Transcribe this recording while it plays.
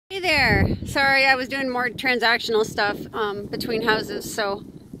there. Sorry, I was doing more transactional stuff between houses, so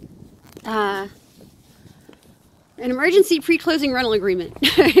an emergency pre-closing rental agreement.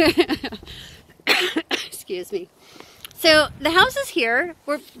 Excuse me. So the houses here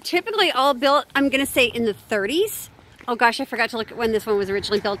were typically all built, I'm gonna say, in the 30s. Oh gosh, I forgot to look at when this one was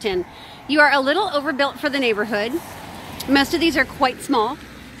originally built in. You are a little overbuilt for the neighborhood. Most of these are quite small.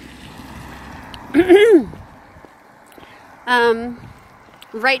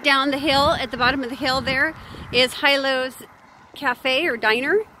 Right down the hill, at the bottom of the hill there, is Hilo's Cafe or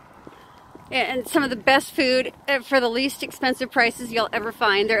Diner. And some of the best food for the least expensive prices you'll ever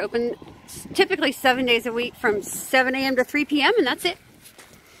find. They're open typically 7 days a week from 7 a.m. to 3 p.m. and that's it.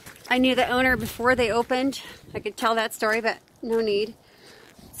 I knew the owner before they opened. I could tell that story, but no need.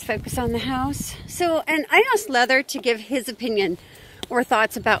 Let's focus on the house. So, and I asked Leather to give his opinion or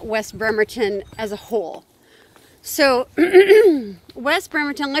thoughts about West Bremerton as a whole. So, West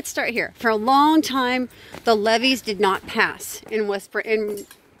Bremerton, let's start here. For a long time, the levies did not pass in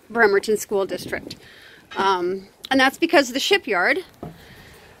Bremerton School District. And that's because of the shipyard,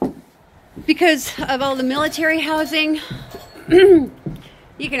 because of all the military housing.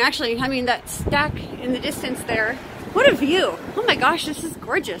 You can actually, I mean, that stack in the distance there, what a view. Oh my gosh, this is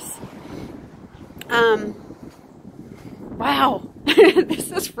gorgeous. Wow,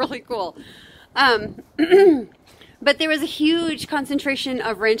 this is really cool. But there was a huge concentration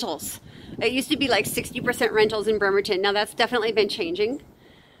of rentals. It used to be like 60% rentals in Bremerton. Now that's definitely been changing.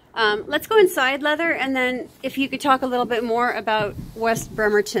 Let's go inside, Leather, and then if you could talk a little bit more about West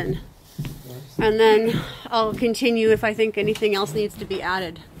Bremerton. And then I'll continue if I think anything else needs to be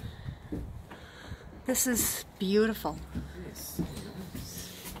added. This is beautiful.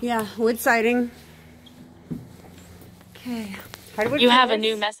 Yeah, wood siding. Okay. You have a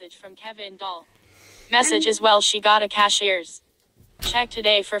new message from Kevin Dahl. Message as well, she got a cashier's check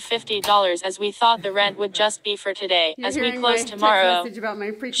today for $50 as we thought the rent would just be for today. As we close tomorrow,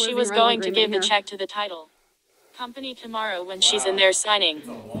 she was going to give the check to the title company tomorrow when she's in there signing.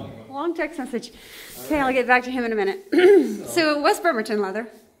 Long text message. Okay, I'll get back to him in a minute. So West Bremerton, Leather.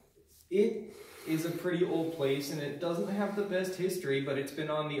 It is a pretty old place and it doesn't have the best history, but it's been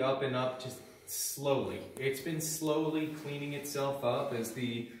on the up and up just slowly. It's been slowly cleaning itself up as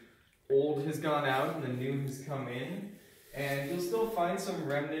the old has gone out and the new has come in. And you'll still find some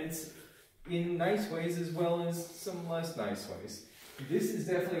remnants in nice ways as well as some less nice ways. This is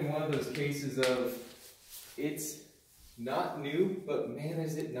definitely one of those cases of it's not new, but man,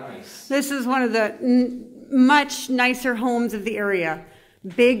 is it nice. This is one of the much nicer homes of the area.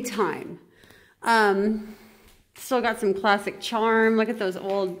 Big time. Still got some classic charm. Look at those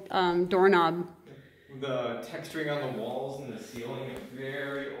old doorknob. The texturing on the walls and the ceiling are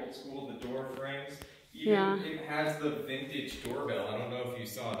very old school. The door frames. Even yeah. It has the vintage doorbell. I don't know if you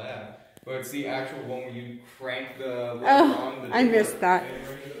saw that, but it's the actual one where you crank the lever on the door. I missed that.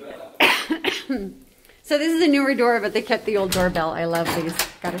 So this is a newer door, but they kept the old doorbell. I love these.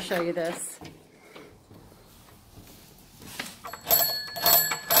 Got to show you this.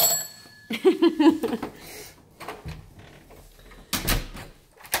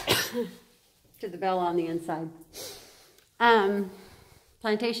 To the bell on the inside.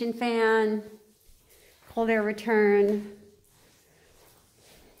 Plantation fan, cold air return.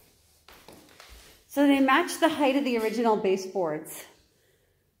 So they match the height of the original baseboards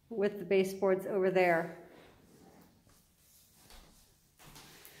with the baseboards over there.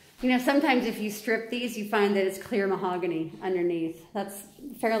 You know, sometimes if you strip these, you find that it's clear mahogany underneath. That's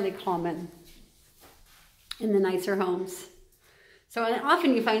fairly common in the nicer homes. So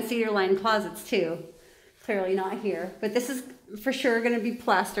often you find cedar lined closets too. Clearly not here, but this is for sure going to be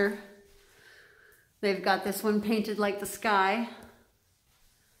plaster. They've got this one painted like the sky.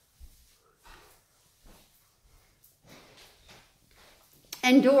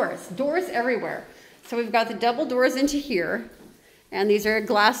 And doors everywhere. So we've got the double doors into here, and these are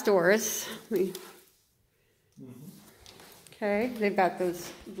glass doors. Okay, they've got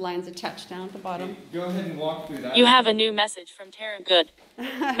those lines attached down at the bottom. Go ahead and walk through that. You have a new message from Tara. Good.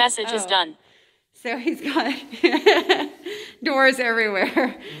 Message is done. So he's got doors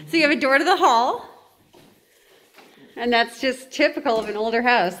everywhere. So you have a door to the hall. And that's just typical of an older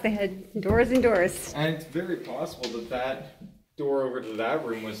house. They had doors and doors. And it's very possible that that door over to that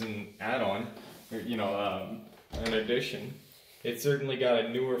room was an add-on, or, you know, an addition. It certainly got a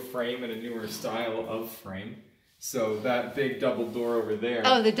newer frame and a newer style of frame. So that big double door over there.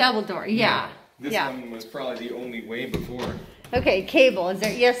 Oh, the double door, yeah. This one was probably the only way before. Okay, cable. Is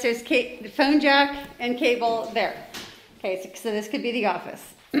there? Yes, there's the phone jack and cable there. Okay, so this could be the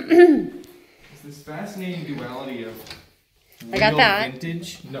office. It's this fascinating duality of I got that.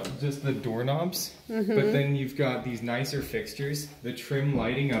 Vintage, no, just the doorknobs. But then you've got these nicer fixtures, the trim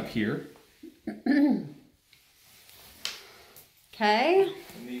lighting up here. Okay.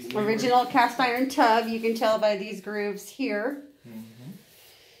 Original cast iron tub. You can tell by these grooves here.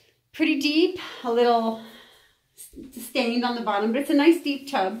 Pretty deep, a little stained on the bottom, but it's a nice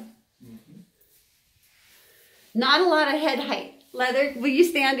deep tub. Not a lot of head height. Leather, will you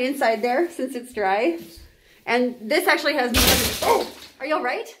stand inside there since it's dry? And this actually has oh, are you all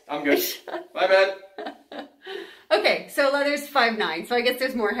right? I'm good. My bad. Okay, so leather's 5'9", so I guess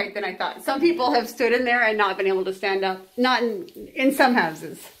there's more height than I thought. Some people have stood in there and not been able to stand up. Not in some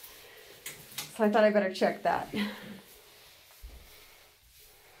houses. So I thought I better check that.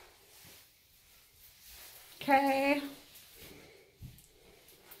 Okay.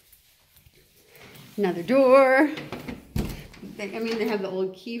 Another door. I mean, they have the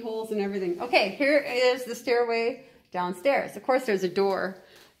old keyholes and everything. Okay, here is the stairway downstairs. Of course, there's a door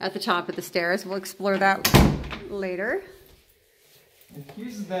at the top of the stairs. We'll explore that later. And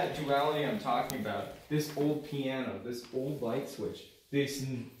here's that duality I'm talking about. This old piano, this old light switch, this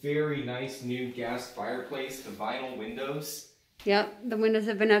very nice new gas fireplace, the vinyl windows. Yep, the windows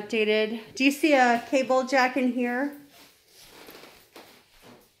have been updated. Do you see a cable jack in here?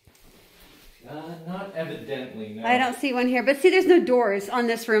 Not evidently, no. I don't see one here. But see, there's no doors on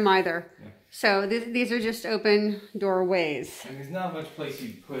this room either. Yeah. So these are just open doorways. And there's not much place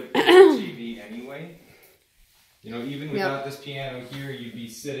you'd put a TV anyway. You know, even without this piano here, you'd be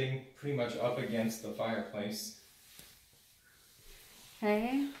sitting pretty much up against the fireplace.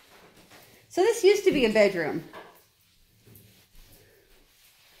 Okay. So this used to be a bedroom.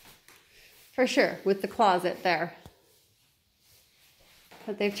 For sure, with the closet there.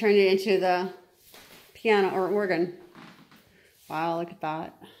 But they've turned it into the piano or organ. Wow, look at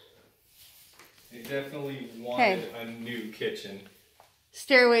that. They definitely wanted a new kitchen.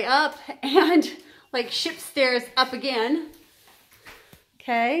 Stairway up and like ship stairs up again.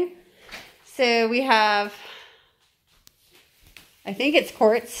 Okay. So we have, I think it's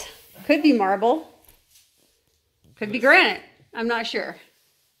quartz. Could be marble. Could be granite. I'm not sure.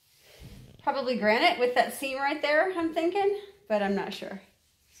 Probably granite with that seam right there, I'm thinking, but I'm not sure.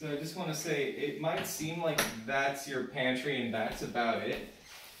 So I just want to say, it might seem like that's your pantry and that's about it.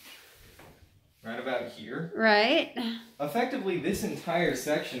 Right about here. Right. Effectively, this entire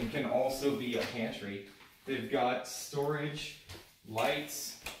section can also be a pantry. They've got storage,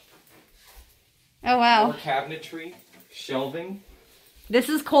 lights. Oh, wow. More cabinetry, shelving. This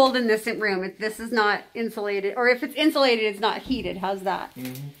is cold in this room. This is not insulated. Or if it's insulated, it's not heated. How's that?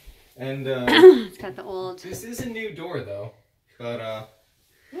 Mm-hmm. And it's got the old... This is a new door, though. But,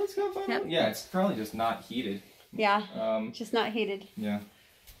 let's go find out. Yeah, it's probably just not heated. Yeah, just not heated. Yeah.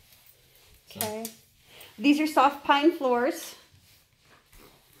 Okay. These are soft pine floors.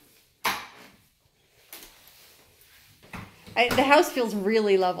 The house feels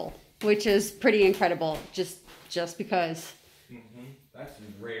really level, which is pretty incredible, just because. Mm-hmm. That's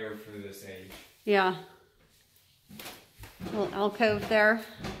rare for this age. Yeah. Little alcove there,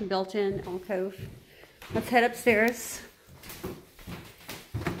 built-in alcove. Let's head upstairs.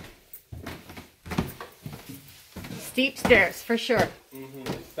 Steep stairs, for sure.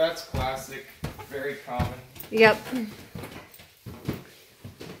 Mm-hmm. That's classic, very common. Yep.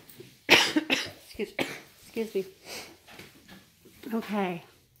 Excuse me. Okay.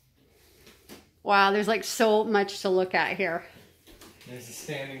 Wow, there's like so much to look at here. There's a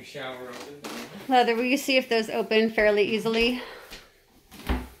standing shower open. Leather, will you see if those open fairly easily?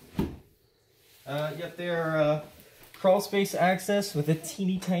 Yep, they are crawl space access with a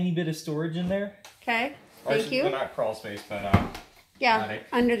teeny tiny bit of storage in there. Okay, thank you. Well, not crawl space, but yeah, attic.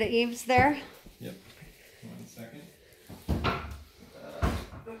 Under the eaves there. Yep. 1 second.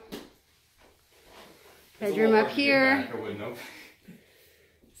 Bedroom up here. I wouldn't know.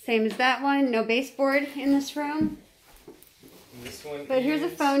 Same as that one. No baseboard in this room. And this one but here's a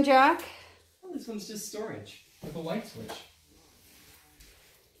phone jack. Oh, this one's just storage with a light switch.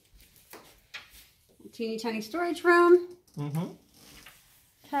 Teeny tiny storage room. Mm-hmm.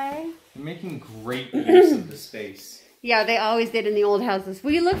 Okay. They're making great use of the space. Yeah, they always did in the old houses.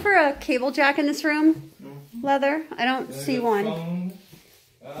 Will you look for a cable jack in this room? Mm-hmm. Leather? I don't see one. Phone.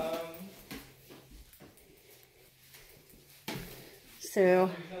 So.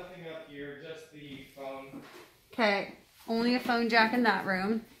 There's nothing up here, just the phone. Okay, only a phone jack in that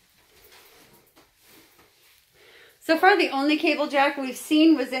room. So far, the only cable jack we've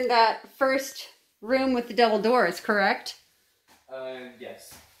seen was in that first room with the double doors, correct?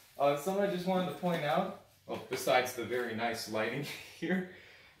 Yes. Something I just wanted to point out, well, besides the very nice lighting here,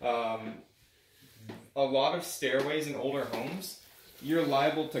 a lot of stairways in older homes, you're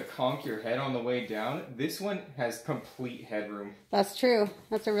liable to conk your head on the way down. This one has complete headroom. That's true.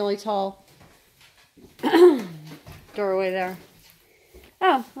 That's a really tall doorway there.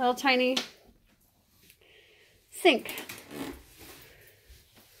 Oh, little tiny sink.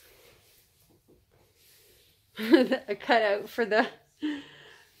 A cutout for the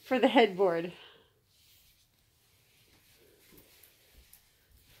headboard.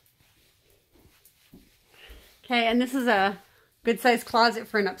 Okay, and this is a good sized closet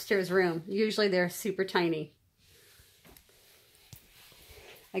for an upstairs room. Usually they're super tiny.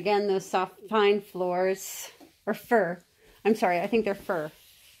 Again, those soft pine floors, or fir. I'm sorry, I think they're fir.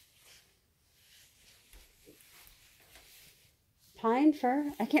 Pine,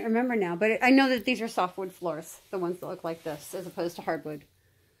 fir? I can't remember now, but I know that these are softwood floors, the ones that look like this, as opposed to hardwood.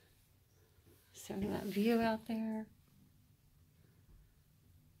 So that view out there.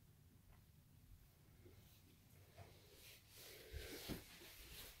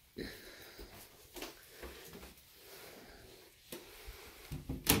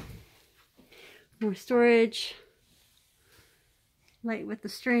 More storage. Light with the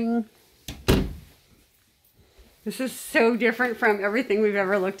string. This is so different from everything we've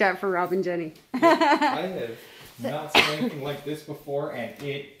ever looked at for Rob and Jenny. I have not seen anything like this before, and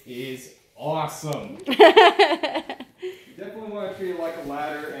it is awesome. Definitely want to treat it like a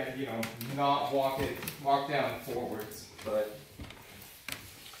ladder and, you know, not walk down forwards, but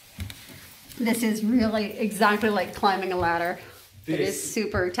this is really exactly like climbing a ladder. It is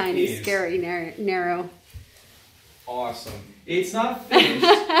super tiny, scary, narrow. Awesome. It's not finished.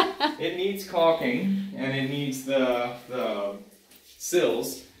 It needs caulking, and it needs the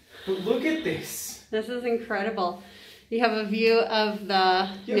sills. But look at this. This is incredible. You have a view of the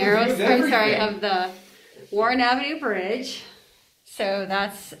of the Warren Avenue Bridge. So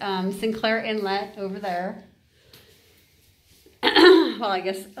that's Sinclair Inlet over there. Well, I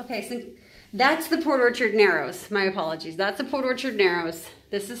guess, okay, so that's the Port Orchard Narrows. My apologies. That's the Port Orchard Narrows.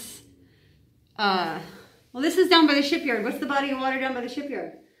 This is, well, this is down by the shipyard. What's the body of water down by the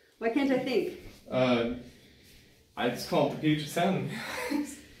shipyard? Why can't I think? I just call it the Puget Sound.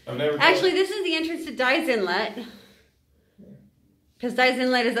 I've never Actually, this is the entrance to Dyes Inlet. Because Dyes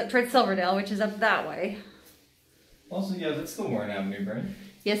Inlet is up towards Silverdale, which is up that way. Also, yeah, that's the Warren Avenue Bridge.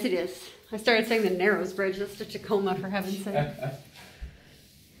 Yes, it is. I started saying the Narrows Bridge. That's to Tacoma, for heaven's sake. I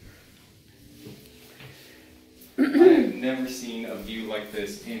have never seen a view like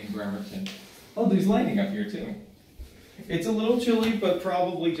this in Bremerton. Oh, there's lighting up here too. It's a little chilly, but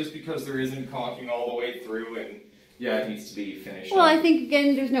probably just because there isn't caulking all the way through, and yeah, it needs to be finished. Well, I think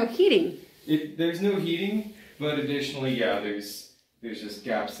again, there's no heating. There's no heating, but additionally, yeah, there's just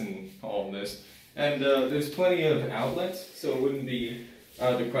gaps in all of this, and there's plenty of outlets, so it wouldn't be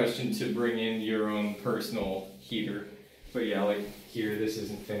the question to bring in your own personal heater. But yeah, like here, this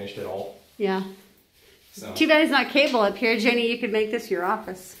isn't finished at all. Yeah. So. Too bad it's not cable up here. Jenny, you could make this your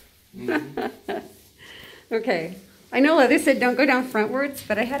office. Mm-hmm. Okay. I know Leather said don't go down frontwards,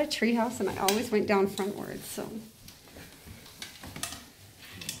 but I had a tree house and I always went down frontwards, so.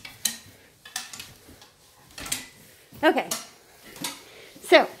 Okay.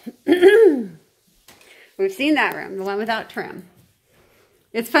 So, we've seen that room, the one without trim.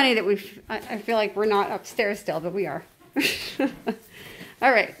 It's funny that I feel like we're not upstairs still, but we are.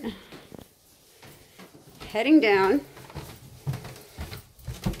 All right. Heading down.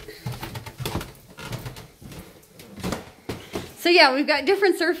 So yeah, we've got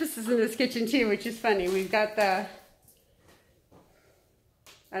different surfaces in this kitchen too, which is funny. We've got the,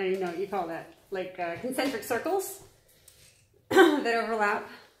 I don't even know what you call that, like concentric circles that overlap,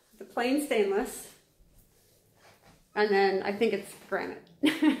 the plain stainless, and then I think it's granite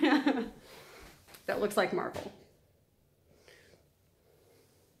that looks like marble.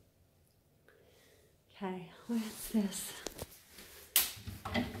 Okay, what's this?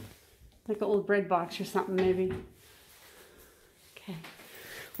 Like an old bread box or something, maybe. Okay,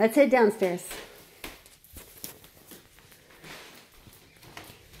 let's head downstairs.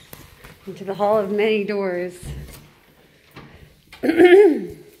 Into the hall of many doors.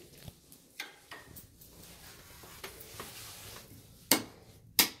 Okay.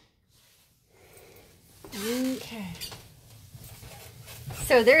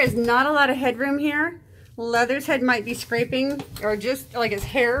 So there is not a lot of headroom here. Leather's head might be scraping, or just like his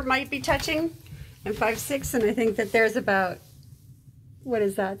hair might be touching. And 5'6", and I think that there's about, what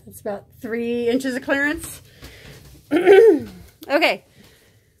is that? That's about 3 inches of clearance. Okay.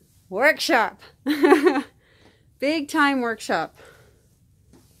 Workshop. Big time workshop.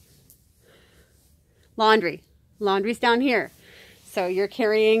 Laundry. Laundry's down here. So you're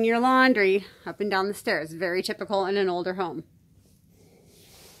carrying your laundry up and down the stairs. Very typical in an older home.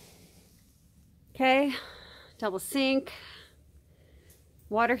 Okay, double sink,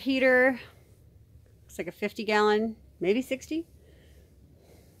 water heater. Looks like a 50-gallon, maybe 60.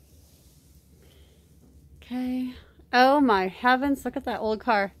 Okay. Oh my heavens, look at that old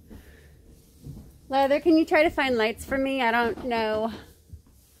car. Leather, can you try to find lights for me? I don't know.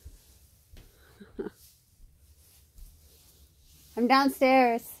 I'm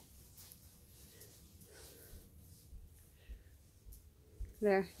downstairs.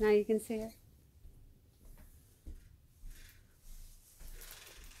 There, now you can see her.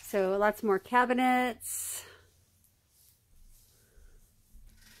 So lots more cabinets.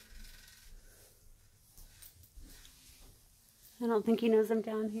 I don't think he knows I'm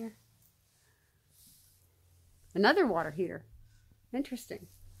down here. Another water heater. Interesting.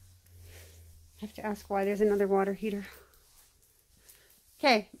 I have to ask why there's another water heater.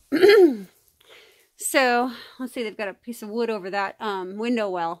 Okay. So, let's see, they've got a piece of wood over that window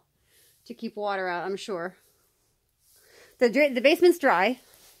well to keep water out, I'm sure. The basement's dry.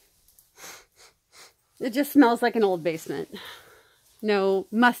 It just smells like an old basement. No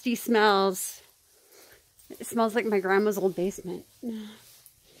musty smells. It smells like my grandma's old basement.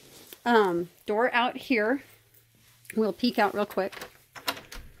 Door out here. We'll peek out real quick.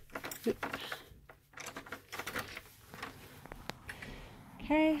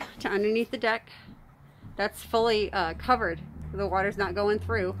 Okay, to underneath the deck. That's fully covered. The water's not going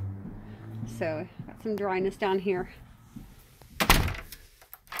through. So, got some dryness down here.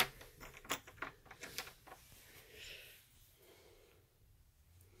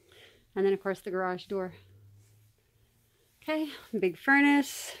 And then, of course, the garage door. Okay, big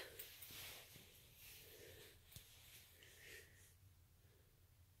furnace.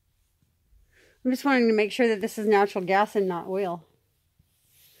 I'm just wanting to make sure that this is natural gas and not oil.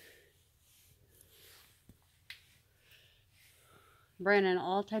 Brandon,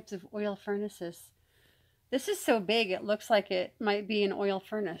 all types of oil furnaces. This is so big, it looks like it might be an oil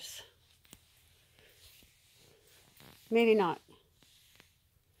furnace. Maybe not.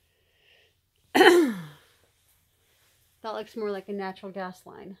 That looks more like a natural gas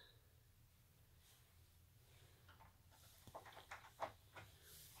line.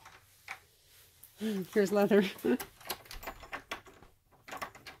 Here's Leather.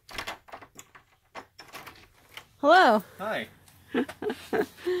 Hello. Hi.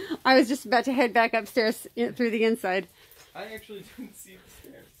 I was just about to head back upstairs through the inside. I actually didn't see the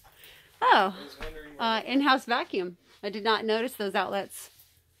stairs. Oh. I was wondering in-house vacuum. I did not notice those outlets.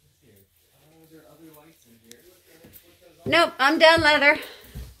 Is there other lights in here? Nope, I'm done, Leather.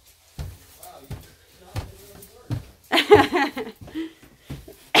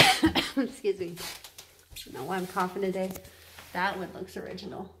 Excuse me. I don't know why I'm coughing today. That one looks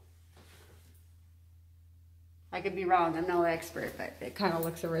original. I could be wrong. I'm no expert, but it kind of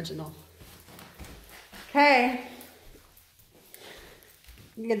looks original. Okay.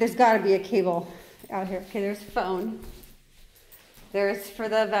 Yeah, there's got to be a cable out here. Okay, there's a phone. There's for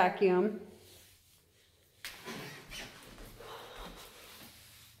the vacuum.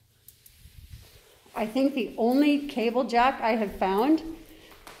 I think the only cable jack I have found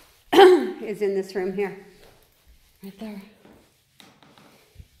is in this room here. Right there.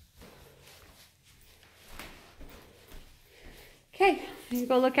 Okay, you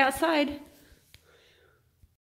go look outside.